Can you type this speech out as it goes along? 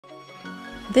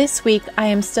This week, I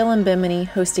am still in Bimini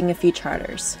hosting a few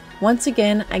charters. Once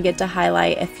again, I get to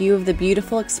highlight a few of the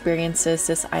beautiful experiences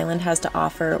this island has to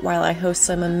offer while I host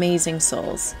some amazing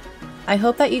souls. I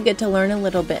hope that you get to learn a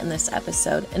little bit in this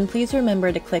episode, and please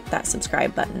remember to click that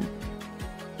subscribe button.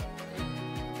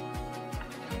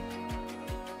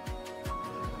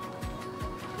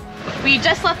 We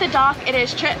just left the dock. It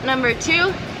is trip number 2,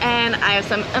 and I have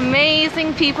some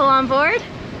amazing people on board.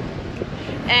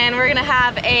 And we're gonna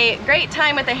have a great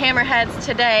time with the hammerheads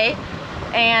today.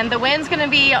 And the wind's gonna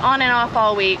be on and off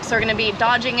all week, so we're gonna be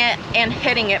dodging it and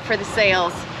hitting it for the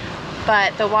sails.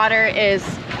 But the water is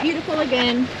beautiful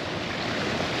again.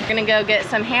 We're gonna go get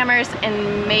some hammers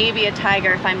and maybe a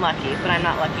tiger if I'm lucky, but I'm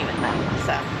not lucky with them,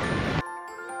 so.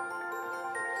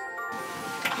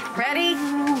 Ready?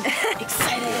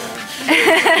 Excited.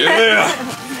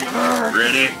 Yeah!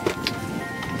 Ready?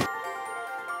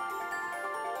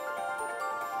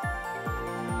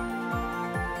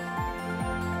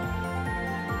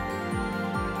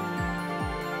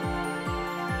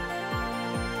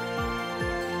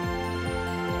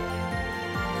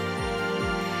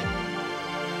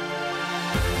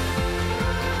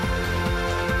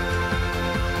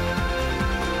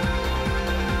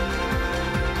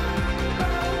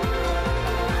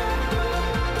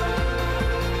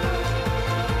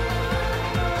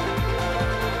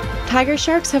 Tiger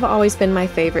sharks have always been my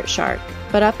favorite shark,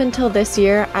 but up until this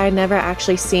year, I had never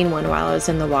actually seen one while I was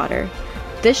in the water.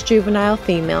 This juvenile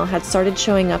female had started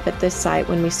showing up at this site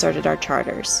when we started our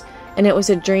charters, and it was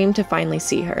a dream to finally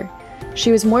see her.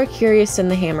 She was more curious than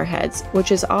the hammerheads, which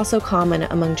is also common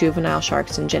among juvenile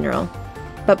sharks in general.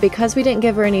 But because we didn't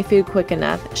give her any food quick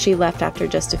enough, she left after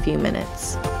just a few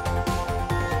minutes.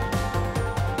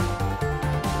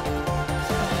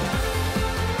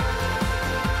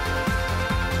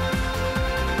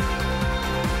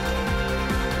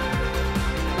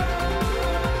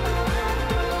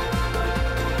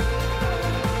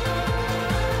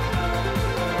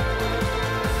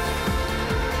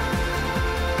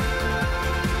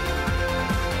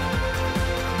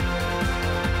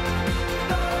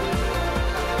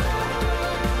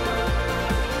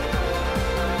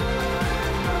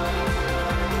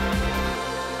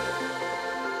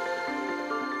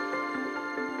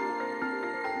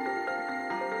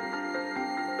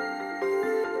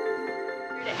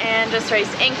 And just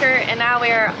raised anchor, and now we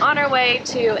are on our way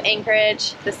to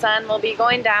Anchorage. The sun will be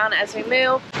going down as we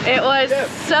move. It was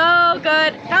so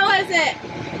good. How was it?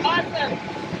 Awesome.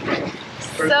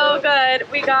 So good.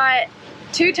 We got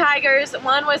 2 tigers.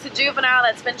 One was a juvenile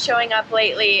that's been showing up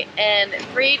lately, and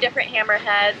 3 different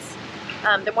hammerheads.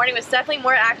 The morning was definitely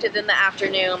more active than the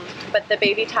afternoon, but the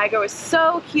baby tiger was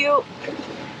so cute.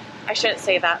 I shouldn't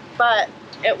say that, but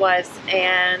it was,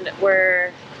 and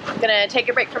we're gonna take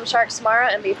a break from sharks tomorrow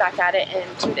and be back at it in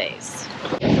 2 days.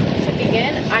 To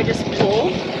begin, I just pull.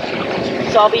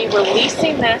 So I'll be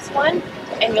releasing this one,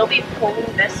 and you'll be pulling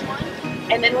this one.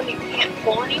 And then when you can't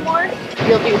pull anymore,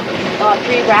 you'll do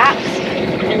 3 wraps,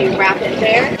 and you wrap it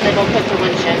there, and then we'll put the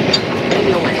winch in, and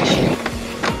you'll winch.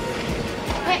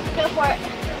 Okay, go for it.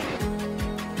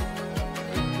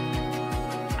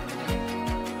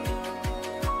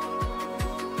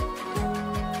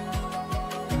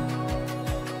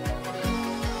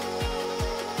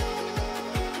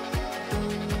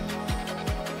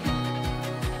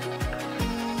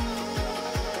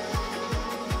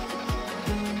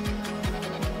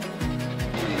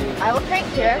 I will crank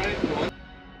here.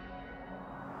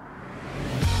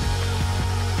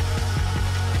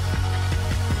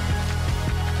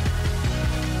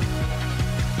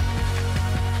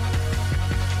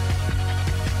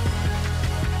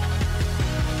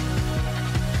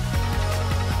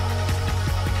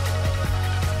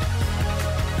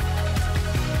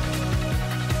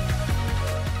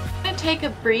 Take a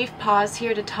brief pause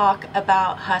here to talk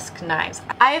about Husk knives.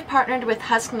 I have partnered with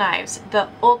Husk Knives, the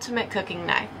ultimate cooking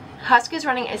knife. Husk is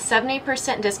running a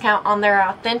 70% discount on their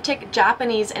authentic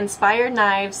Japanese-inspired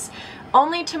knives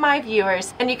only to my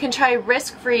viewers, and you can try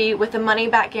risk-free with a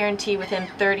money-back guarantee within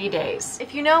 30 days.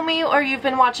 If you know me or you've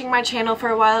been watching my channel for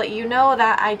a while, you know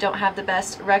that I don't have the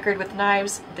best record with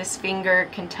knives. This finger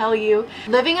can tell you.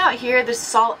 Living out here, the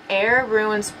salt air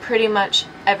ruins pretty much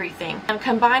everything. And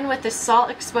combined with the salt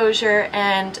exposure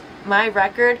and my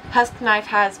record, Husk knife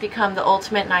has become the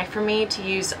ultimate knife for me to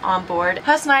use on board.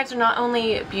 Husk knives are not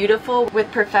only beautiful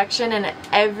with perfection in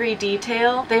every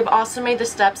detail, they've also made the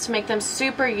steps to make them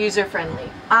super user friendly.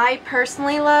 I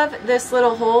personally love this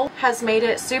little hole, has made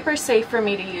it super safe for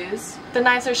me to use. The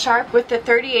knives are sharp with the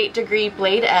 38-degree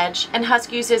blade edge, and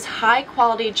Husk uses high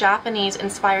quality Japanese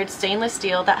inspired stainless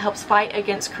steel that helps fight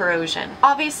against corrosion.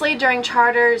 Obviously during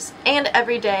charters and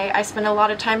every day I spend a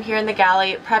lot of time here in the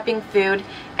galley prepping food,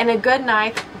 and a good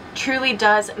knife truly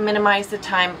does minimize the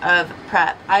time of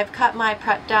prep. I've cut my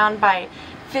prep down by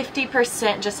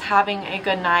 50% just having a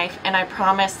good knife, and I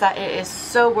promise that it is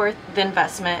so worth the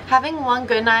investment. Having one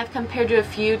good knife compared to a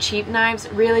few cheap knives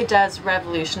really does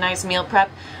revolutionize meal prep,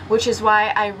 which is why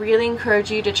I really encourage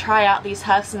you to try out these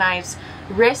Husk knives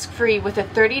risk-free with a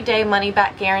 30-day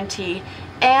money-back guarantee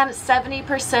and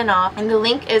 70% off, and the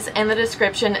link is in the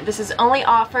description. This is only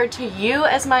offered to you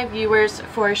as my viewers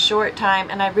for a short time,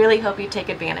 and I really hope you take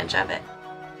advantage of it.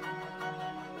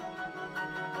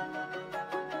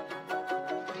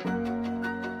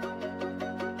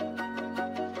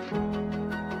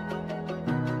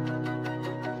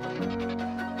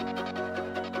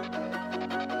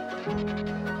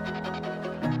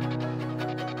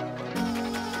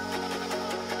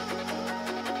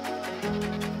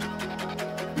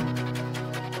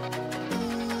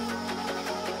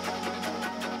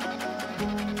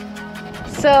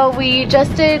 So we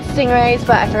just did stingrays,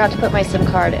 but I forgot to put my SIM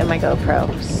card in my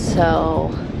GoPro, so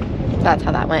that's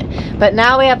how that went. But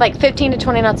now we have like 15 to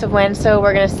 20 knots of wind, so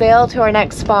we're gonna sail to our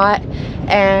next spot,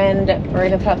 and we're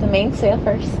gonna put out the mainsail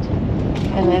first,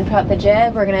 and then put out the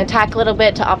jib. We're gonna tack a little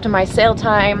bit to optimize sail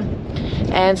time,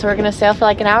 and so we're gonna sail for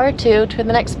like an hour or two to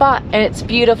the next spot. And it's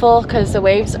beautiful because the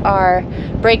waves are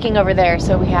breaking over there,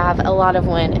 so we have a lot of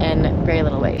wind and very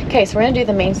little wave. Okay, so we're gonna do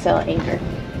the mainsail at anchor.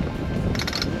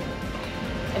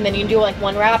 And then you can do like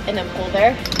one wrap and then pull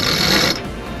there.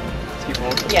 Let's keep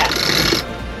holding. Yeah.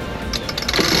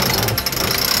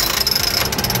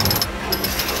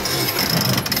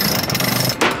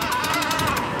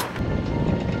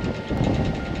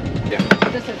 Yeah.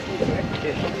 This is easier.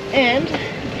 And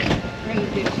we're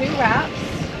gonna do two wraps.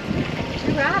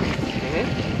 Two wraps.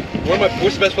 Mm-hmm.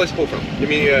 What's the best place to pull from? Give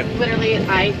me Literally,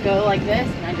 I go like this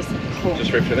and I just pull.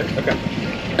 just right for there?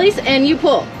 Okay. Release and you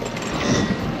pull.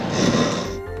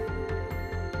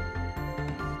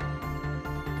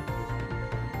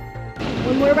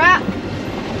 One more wrap.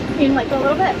 You can let go a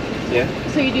little bit.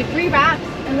 Yeah. So you do 3 wraps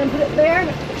and then put it there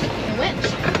and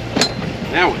winch.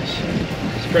 Now winch.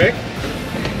 Spray.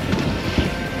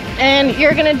 And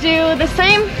you're gonna do the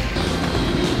same.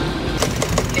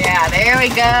 Yeah, there we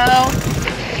go.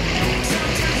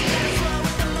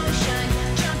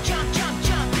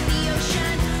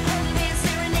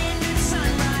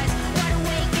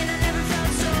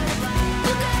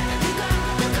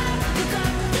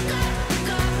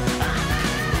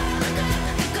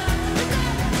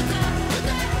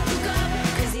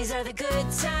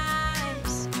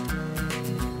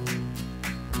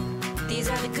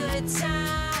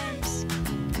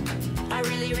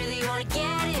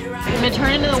 I'm gonna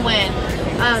turn into the wind,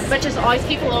 but just always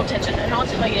keep a little tension, and I'll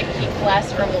tell you to keep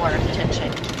less or more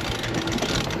tension.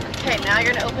 Okay, now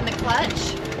you're gonna open the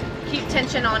clutch. Keep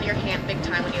tension on your hand big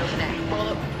time when you open it. Pull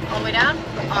it all the way down.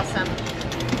 Awesome.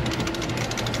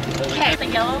 Okay, the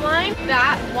yellow line,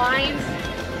 that winds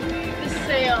the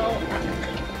sail,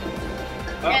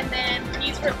 and then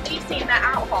he's releasing that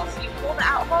outhaul. So you pull the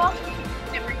outhaul,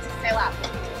 and it brings the sail out.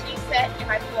 So you set,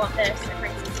 and I pull on this, it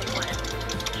brings the sail in.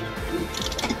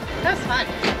 That was fun.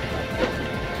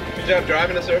 Good job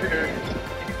driving us over here.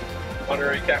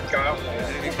 Honorary Captain Kyle.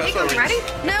 Ready?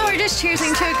 No, we're just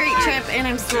cheersing to a great trip, and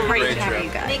I'm so great to have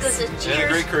you guys. Mako says cheers. And a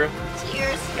great crew.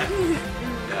 Cheers. Yeah.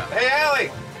 Hey,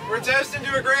 Allie, we're toasting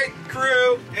to a great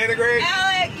crew and a great.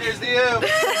 Alec. Cheers to you.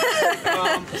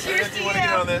 Cheers if to you want to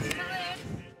get on this.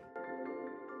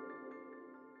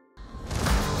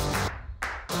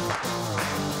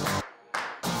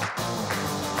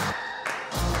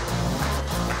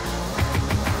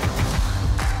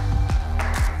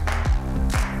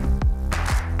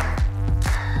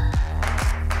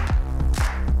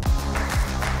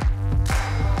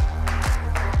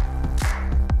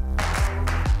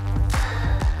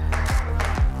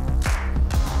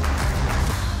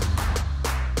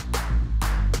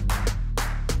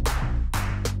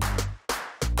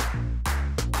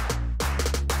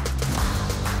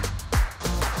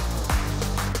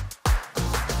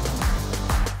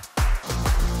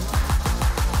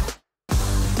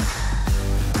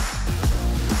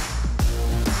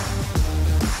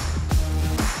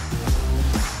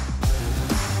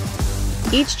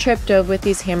 Each trip dove with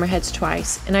these hammerheads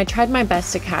twice, and I tried my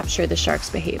best to capture the sharks'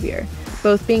 behavior,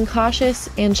 both being cautious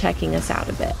and checking us out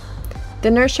a bit.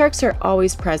 The nurse sharks are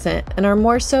always present and are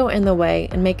more so in the way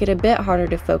and make it a bit harder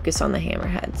to focus on the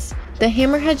hammerheads. The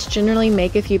hammerheads generally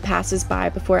make a few passes by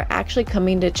before actually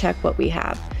coming to check what we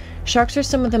have. Sharks are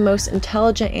some of the most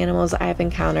intelligent animals I have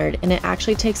encountered, and it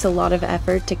actually takes a lot of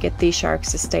effort to get these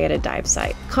sharks to stay at a dive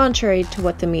site, contrary to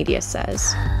what the media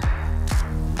says.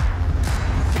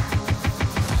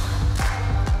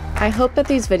 I hope that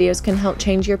these videos can help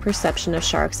change your perception of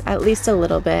sharks at least a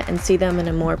little bit and see them in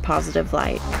a more positive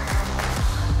light.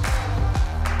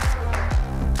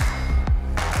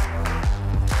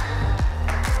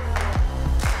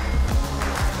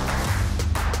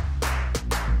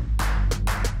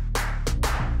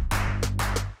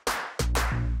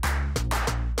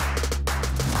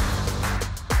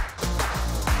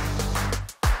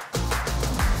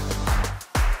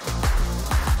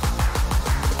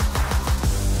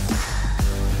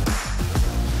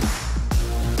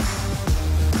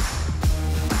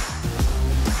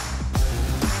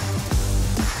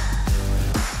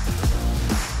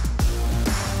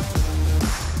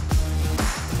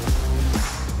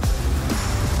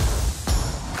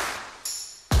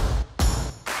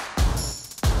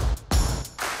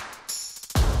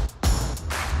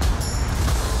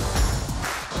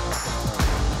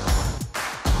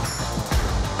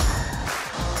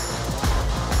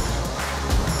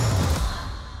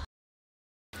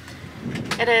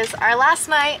 It is our last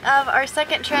night of our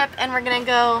second trip, and we're gonna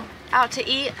go out to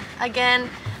eat again.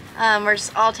 We're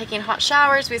just all taking hot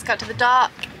showers. We just got to the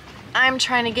dock. I'm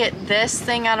trying to get this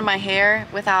thing out of my hair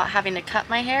without having to cut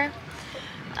my hair.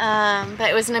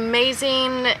 But it was an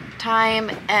amazing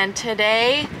time, and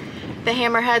today the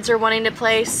hammerheads are wanting to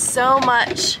play so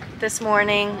much this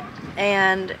morning,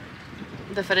 and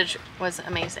the footage was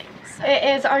amazing. So.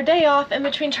 It is our day off in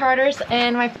between charters,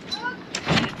 and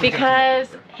because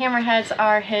hammerheads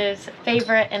are his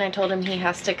favorite, and I told him he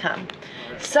has to come.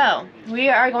 So we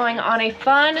are going on a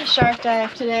fun shark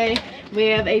dive today. We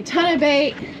have a ton of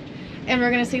bait, and we're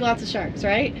gonna see lots of sharks,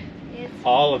 right?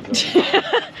 All of them.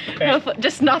 No,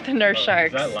 just not the nurse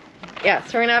sharks. Yeah,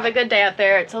 so we're gonna have a good day out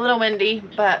there. It's a little windy,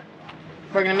 but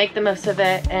we're gonna make the most of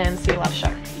it and see a lot of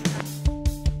sharks.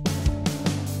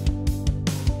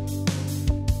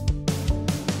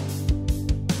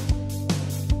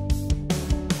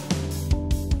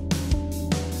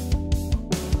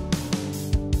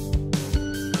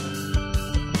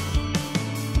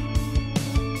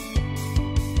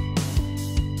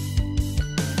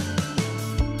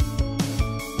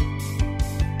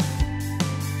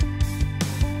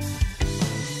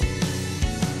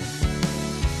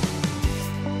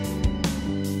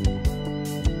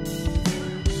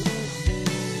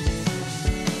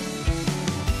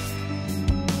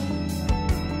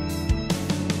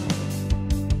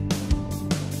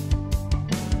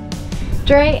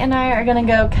 Dre and I are gonna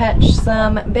go catch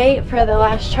some bait for the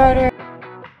last charter.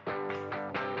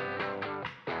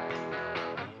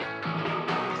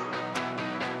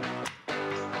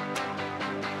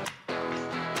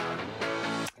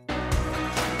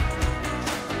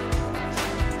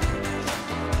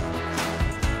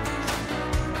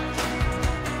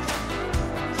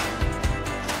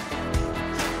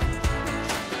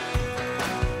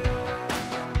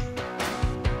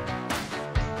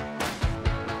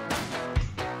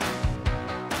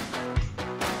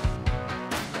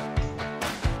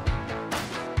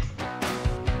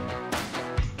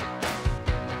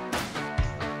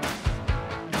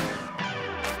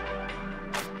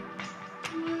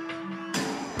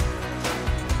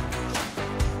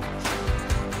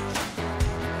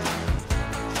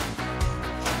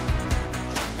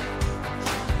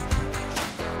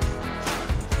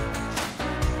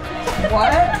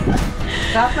 What?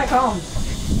 That's my comb.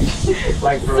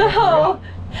 Like So,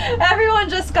 everyone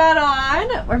just got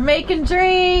on. We're making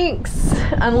drinks,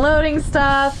 unloading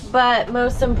stuff, but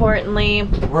most importantly,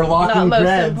 we're locking not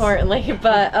dreads. most importantly,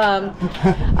 but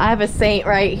I have a saint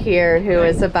right here who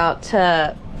is about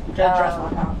to.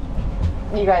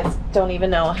 You guys don't even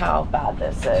know how bad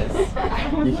this is.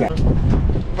 You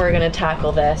can't. We're gonna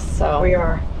tackle this. So We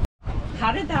are.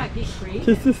 How did that get created?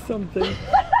 This is something.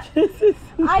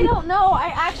 I don't know.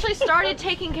 I actually started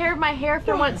taking care of my hair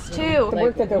for once too.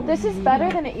 This is better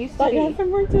than it used to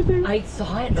be. I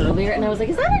saw it earlier and I was like,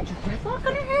 is that a dreadlock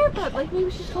on her hair? But like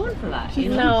maybe she's going for that. You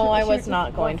know? No, I was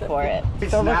not going for it.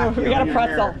 So We got a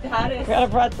pretzel. We got a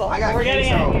pretzel. We're getting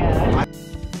it. Yeah.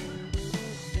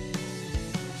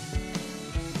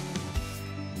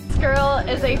 This girl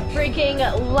is a freaking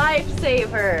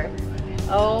lifesaver.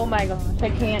 Oh my gosh, I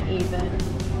can't even.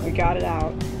 We got it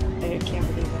out. I can't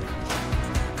believe it.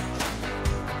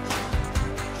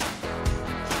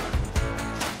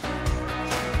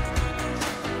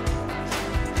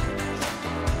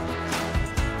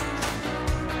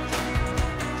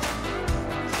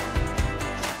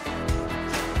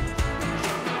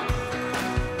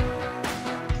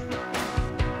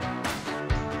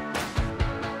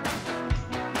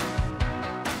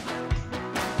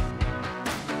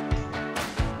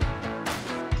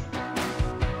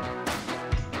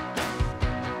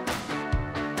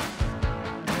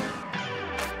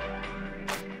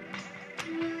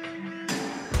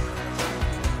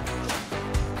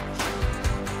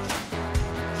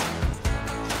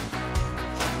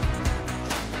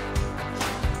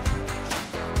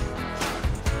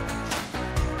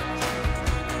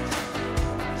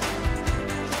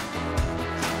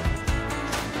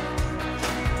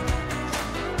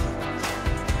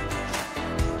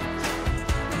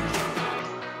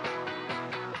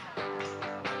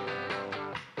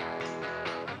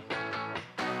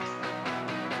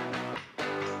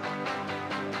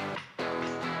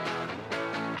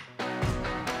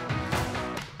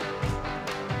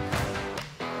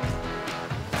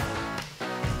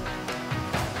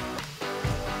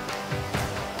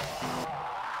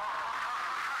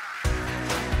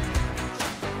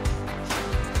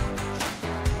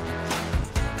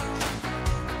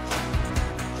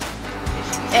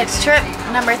 It's trip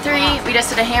number 3. We just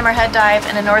did a hammerhead dive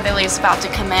and a northerly is about to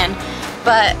come in,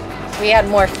 but we had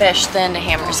more fish than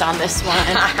hammers on this one.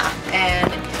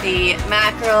 And the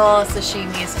mackerel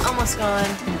sashimi is almost gone.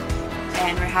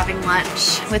 And we're having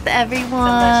lunch with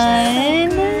everyone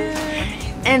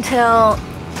until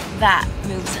that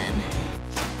moves in.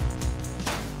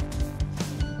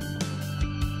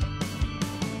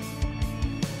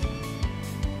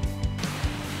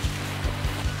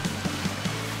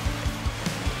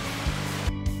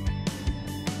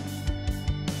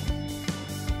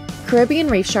 Caribbean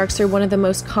reef sharks are one of the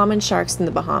most common sharks in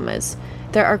the Bahamas.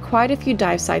 There are quite a few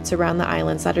dive sites around the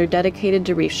islands that are dedicated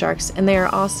to reef sharks, and they are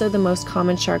also the most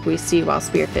common shark we see while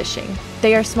spearfishing.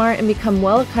 They are smart and become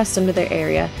well accustomed to their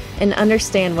area and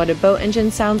understand what a boat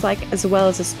engine sounds like as well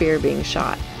as a spear being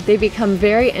shot. They become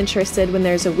very interested when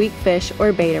there's a weak fish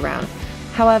or bait around.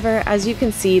 However, as you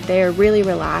can see, they are really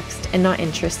relaxed and not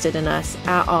interested in us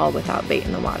at all without bait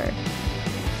in the water.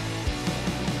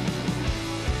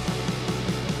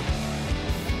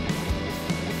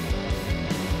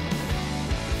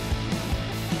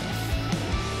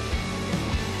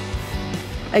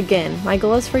 Again, my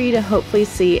goal is for you to hopefully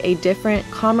see a different,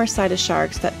 calmer side of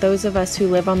sharks that those of us who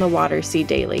live on the water see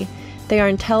daily. They are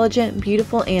intelligent,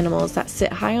 beautiful animals that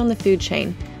sit high on the food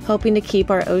chain, helping to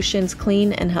keep our oceans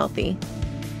clean and healthy.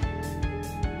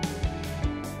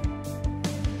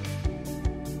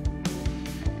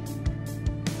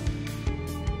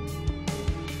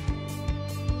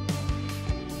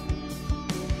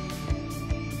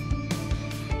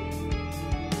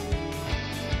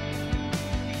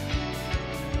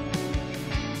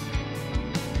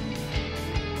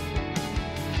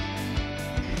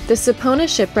 The Sapona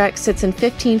Shipwreck sits in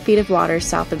 15 feet of water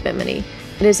south of Bimini.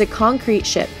 It is a concrete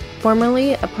ship,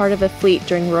 formerly a part of a fleet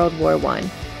during World War I.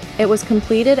 It was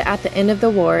completed at the end of the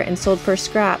war and sold for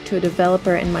scrap to a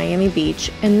developer in Miami Beach,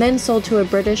 and then sold to a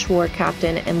British war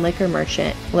captain and liquor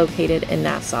merchant located in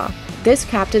Nassau. This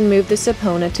captain moved the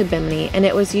Sapona to Bimini, and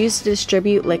it was used to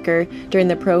distribute liquor during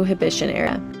the Prohibition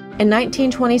era. In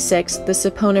 1926, the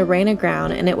Sapona ran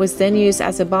aground, and it was then used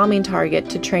as a bombing target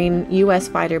to train U.S.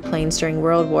 fighter planes during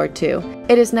World War II.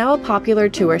 It is now a popular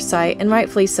tourist site, and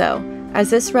rightfully so, as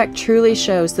this wreck truly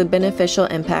shows the beneficial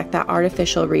impact that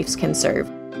artificial reefs can serve.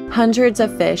 Hundreds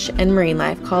of fish and marine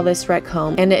life call this wreck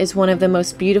home, and it is one of the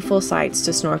most beautiful sights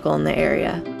to snorkel in the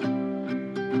area.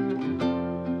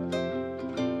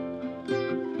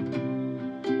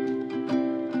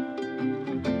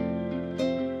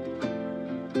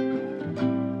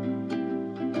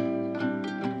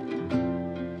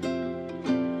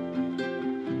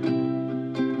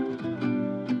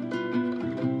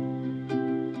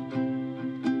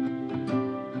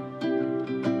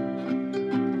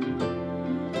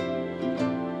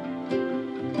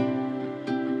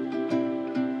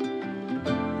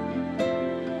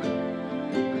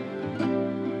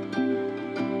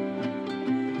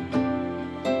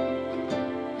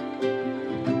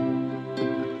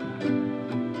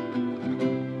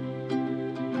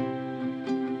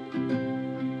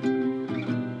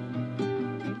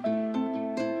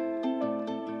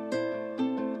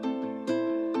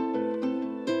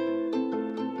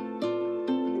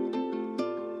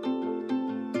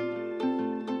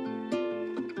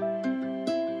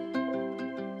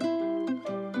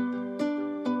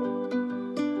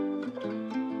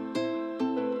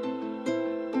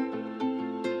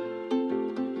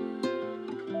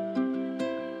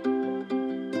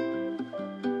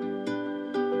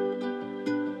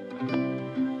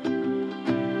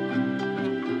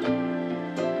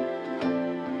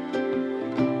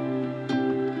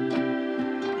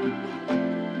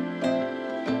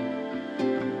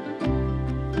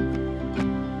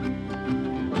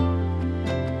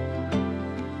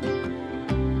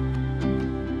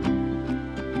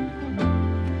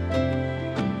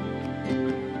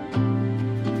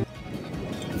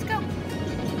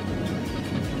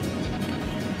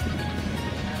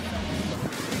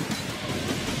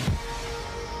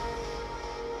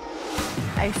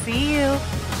 I see you. I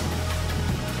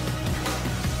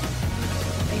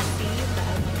see you,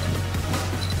 bud.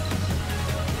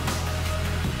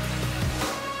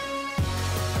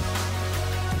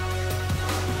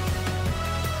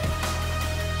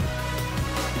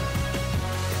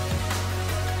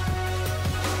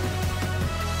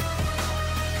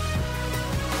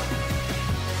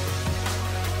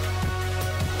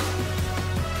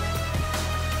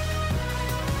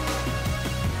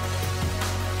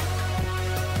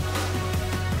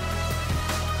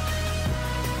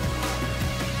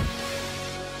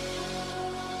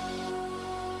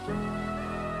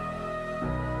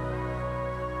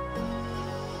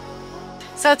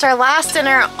 So it's our last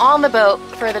dinner on the boat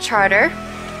for the charter.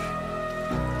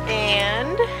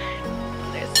 And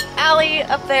there's Allie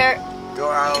up there.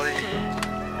 Go, Allie.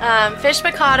 Fish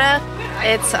piccata.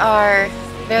 It's our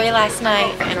very last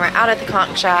night, and we're out at the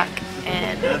conch shack.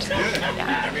 And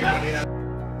yeah.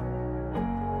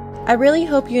 I really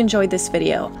hope you enjoyed this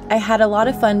video. I had a lot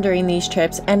of fun during these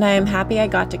trips, and I am happy I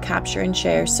got to capture and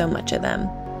share so much of them.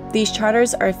 These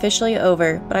charters are officially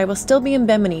over, but I will still be in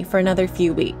Bimini for another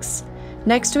few weeks.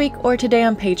 Next week or today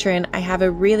on Patreon, I have a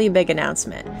really big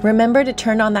announcement. Remember to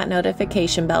turn on that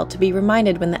notification bell to be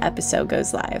reminded when the episode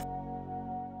goes live.